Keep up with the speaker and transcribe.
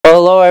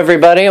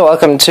everybody.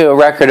 Welcome to A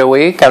Record a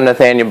Week. I'm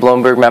Nathaniel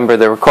Bloomberg, member of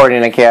the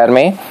Recording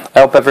Academy.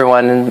 I hope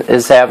everyone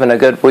is having a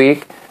good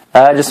week.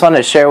 I just wanted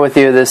to share with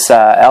you this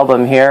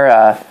album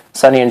here,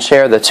 Sonny and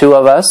Cher, the two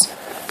of us.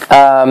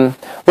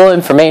 Little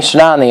information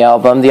on the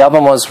album. The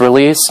album was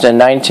released in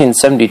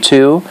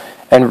 1972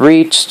 and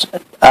reached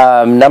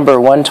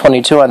number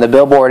 122 on the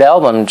Billboard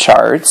album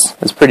charts.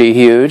 It's pretty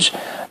huge.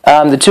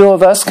 The two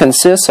of us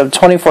consists of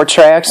 24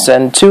 tracks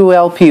and 2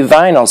 LP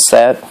vinyl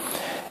set.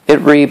 It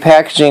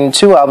repackaging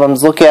 2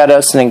 albums, Look At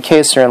Us and In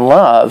Case You're in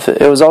Love.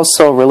 It was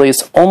also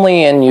released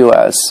only in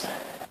U.S.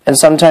 and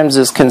sometimes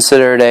is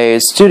considered a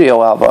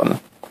studio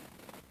album.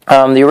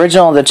 The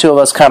original The Two of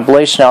Us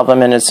compilation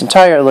album in its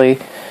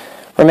entirety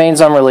remains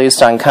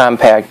unreleased on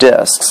compact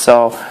disc.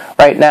 So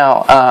right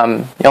now,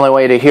 the only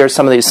way to hear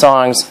some of these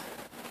songs,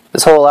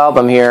 this whole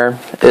album here,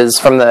 is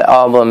from the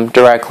album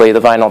directly,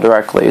 the vinyl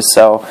directly.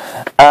 So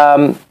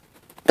I'm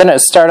going to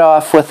start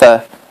off with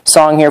a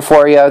song here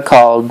for you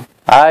called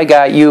I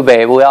Got You,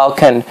 Babe. We all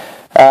can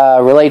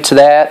relate to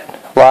that.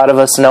 A lot of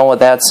us know what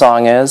that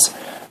song is.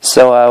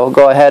 So we'll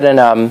go ahead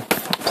and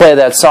play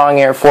that song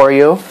here for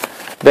you.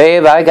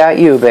 Babe, I got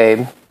you,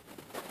 babe.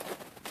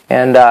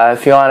 And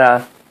if you want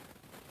to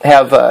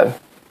have a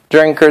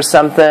drink or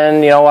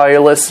something, while you're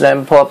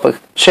listening, pull up a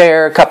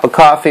chair, a cup of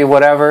coffee,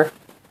 whatever.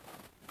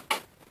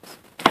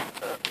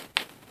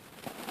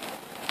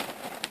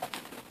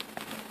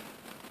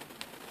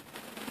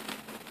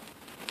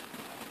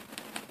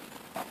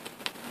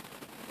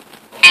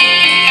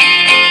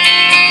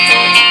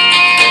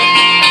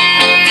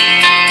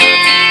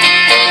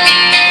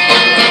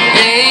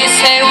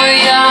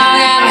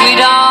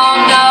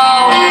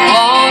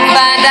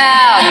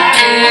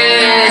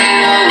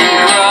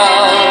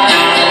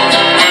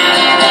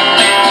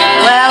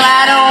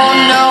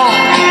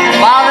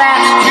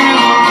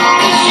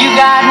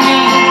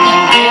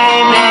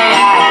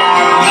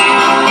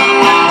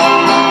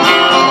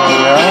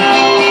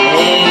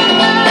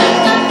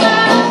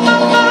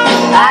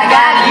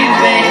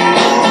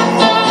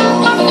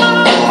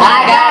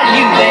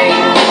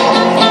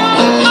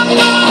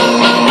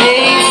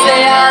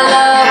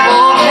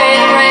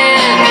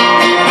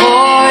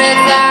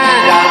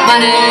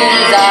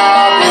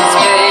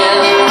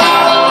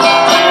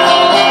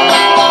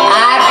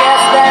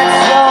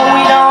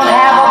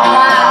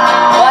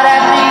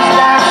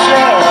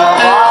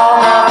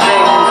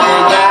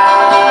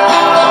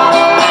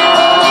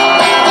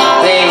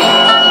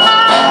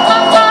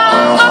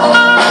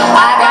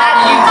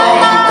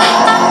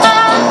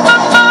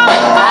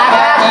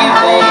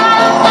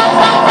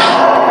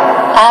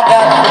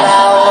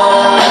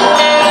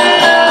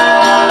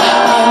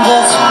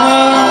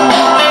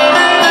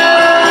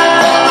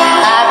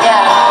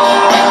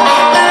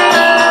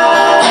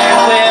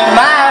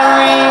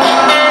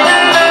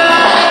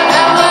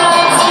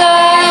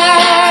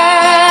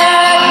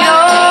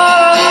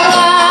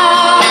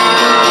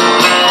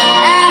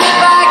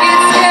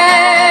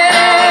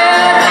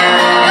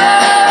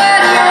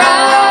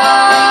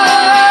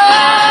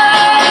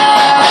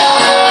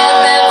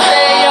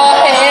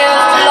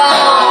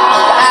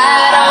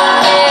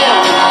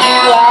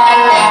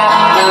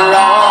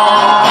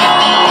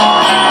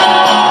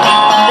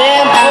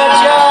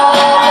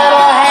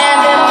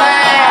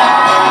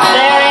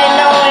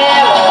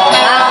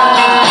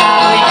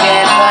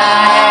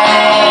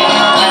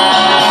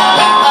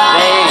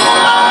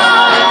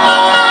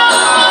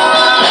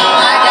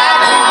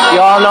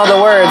 Know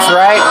the words,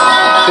 right?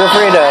 Feel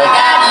free to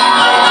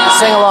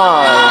sing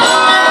along.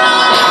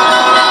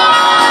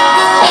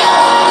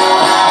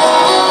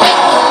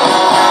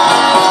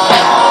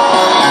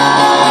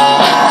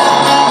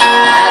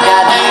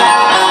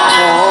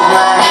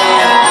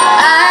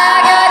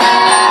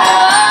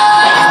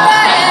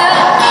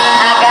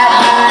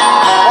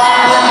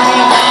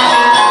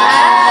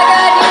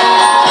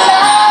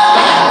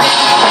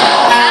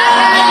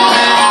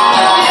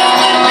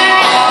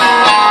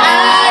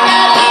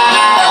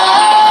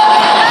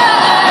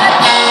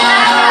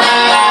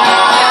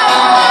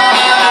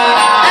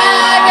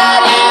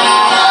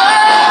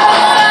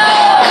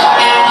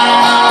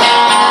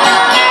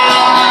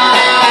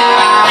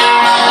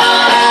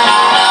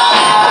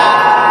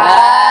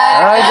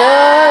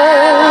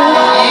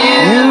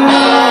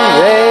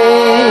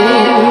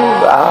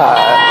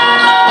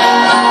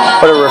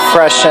 What a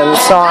refreshing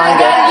song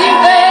to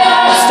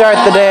start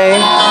the day.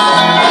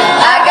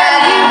 I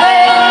got you,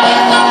 babe.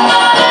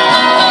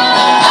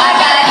 I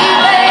got you,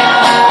 babe.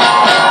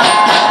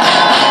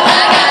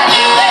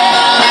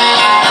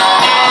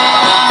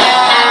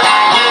 I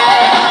got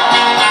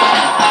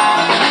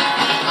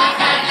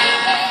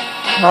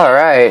you, babe. All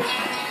right.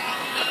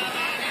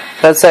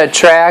 That's that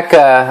track,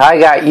 I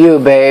Got You,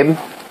 Babe.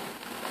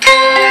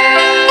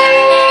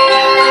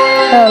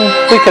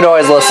 We could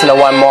always listen to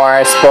one more,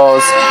 I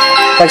suppose.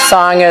 Next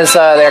song is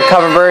their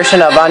cover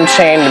version of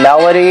Unchained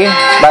Melody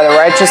by the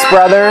Righteous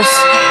Brothers.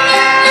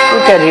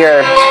 We could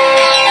hear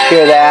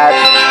that.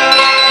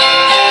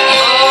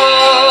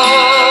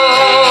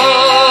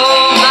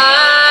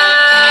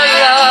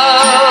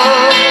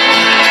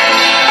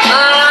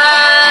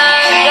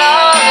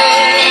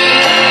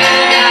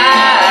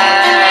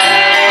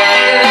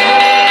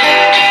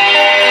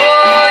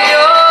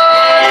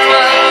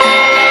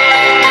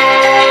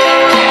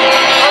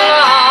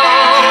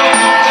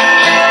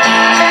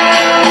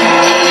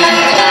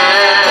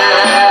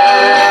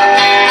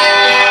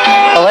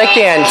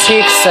 like the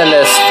antiques in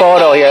this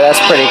photo here. That's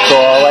pretty cool.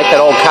 I like that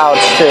old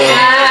couch too.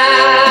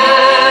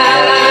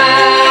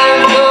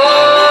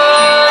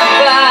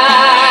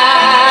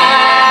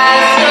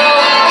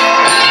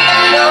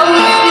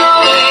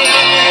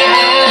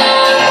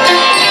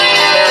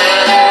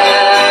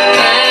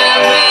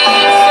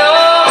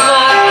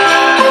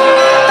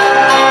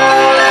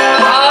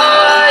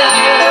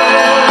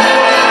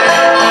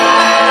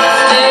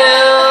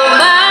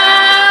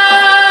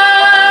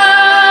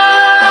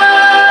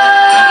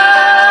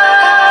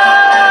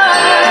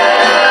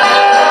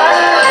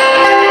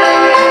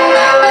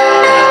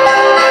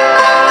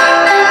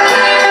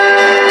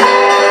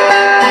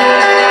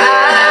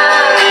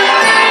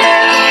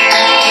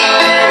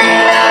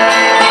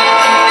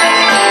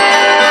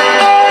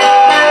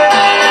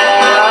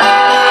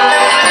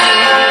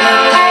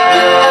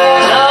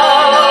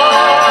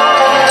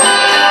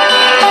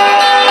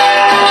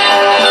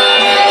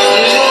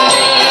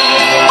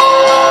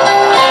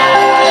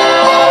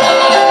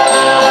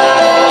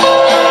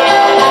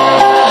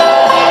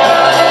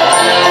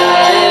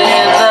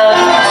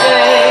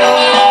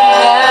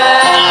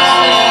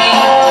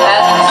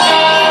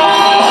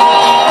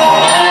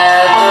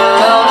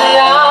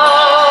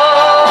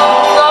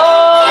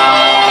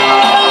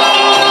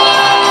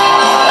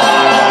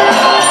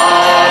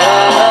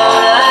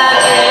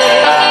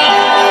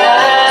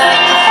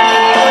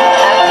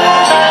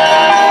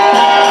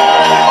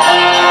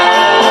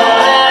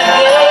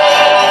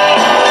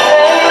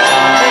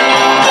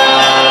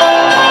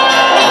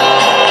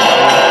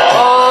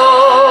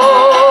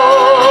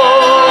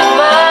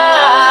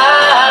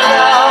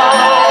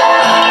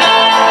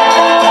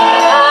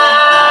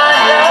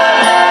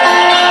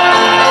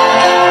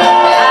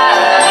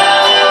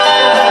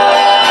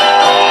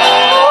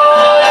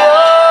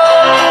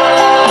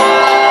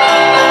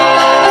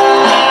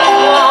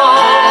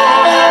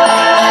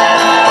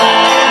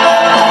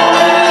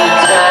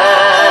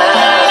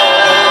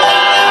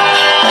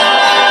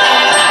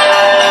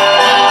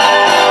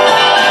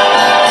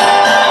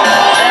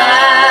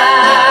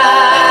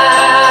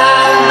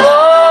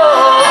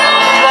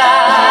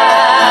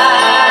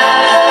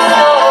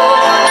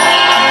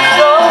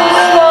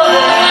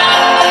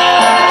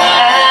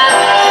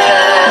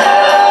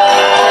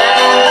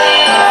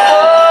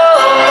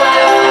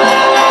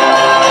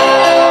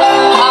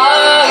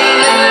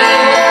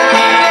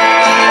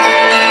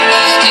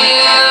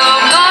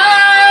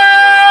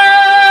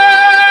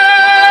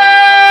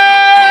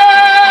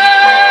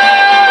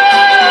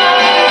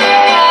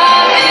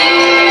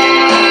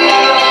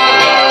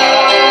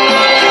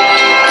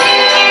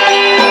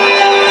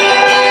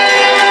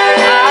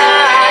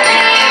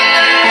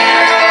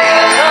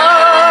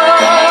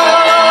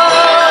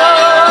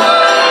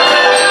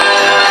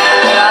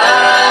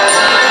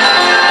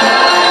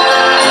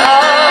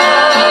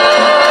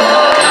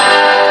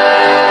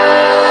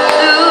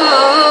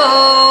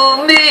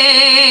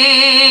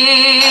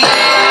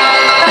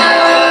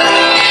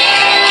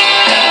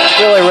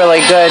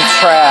 Really good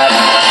track,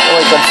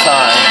 really good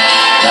song.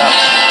 Yeah.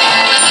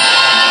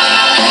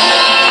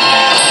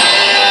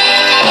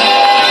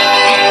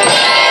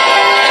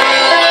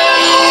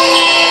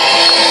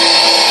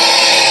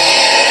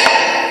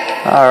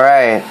 All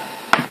right.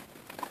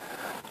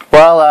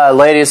 Well,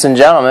 ladies and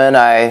gentlemen,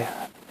 I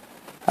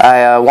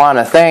want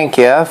to thank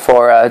you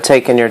for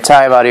taking your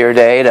time out of your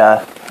day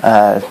to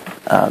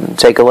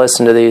take a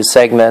listen to these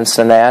segments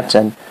and that,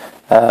 and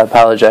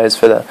apologize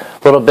for the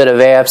little bit of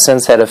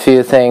absence. Had a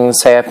few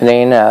things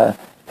happening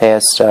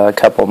past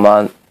couple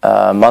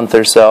month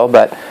or so,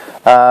 but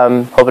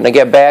hoping to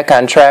get back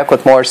on track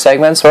with more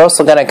segments. We're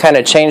also going to kind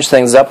of change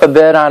things up a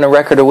bit on a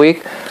record a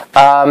week.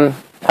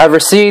 I've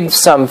received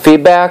some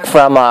feedback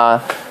from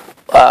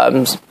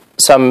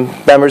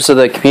some members of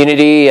the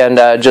community and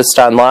just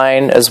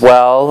online as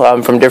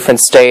well, from different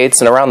states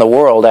and around the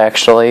world,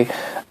 actually,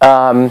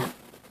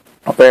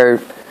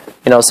 where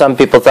some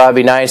people thought it'd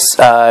be nice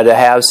to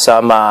have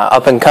some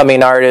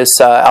up-and-coming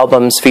artists'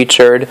 albums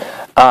featured,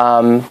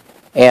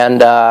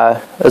 and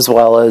as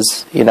well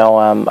as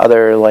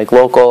other like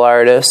local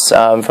artists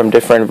from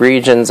different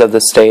regions of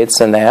the states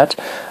and that.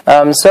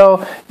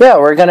 So yeah,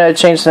 we're gonna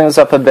change things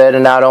up a bit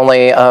and not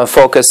only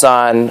focus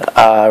on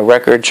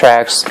record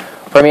tracks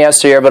from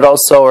yesteryear, but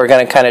also we're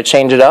gonna kind of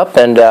change it up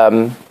and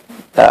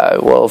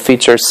we'll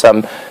feature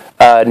some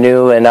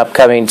new and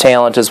upcoming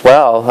talent as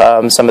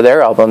well, some of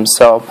their albums.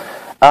 So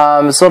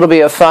it'll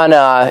be a fun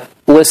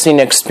listening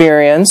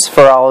experience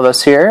for all of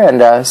us here,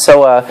 and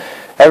so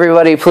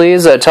everybody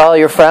please tell all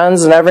your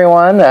friends and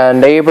everyone,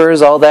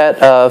 neighbors, all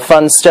that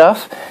fun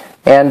stuff,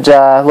 and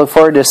look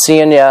forward to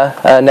seeing you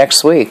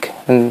next week.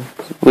 And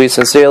we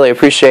sincerely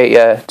appreciate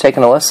you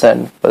taking a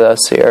listen with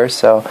us here.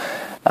 So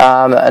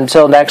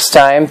until next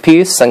time,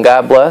 peace and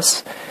God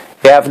bless.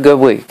 You have a good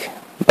week.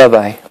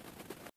 Bye-bye.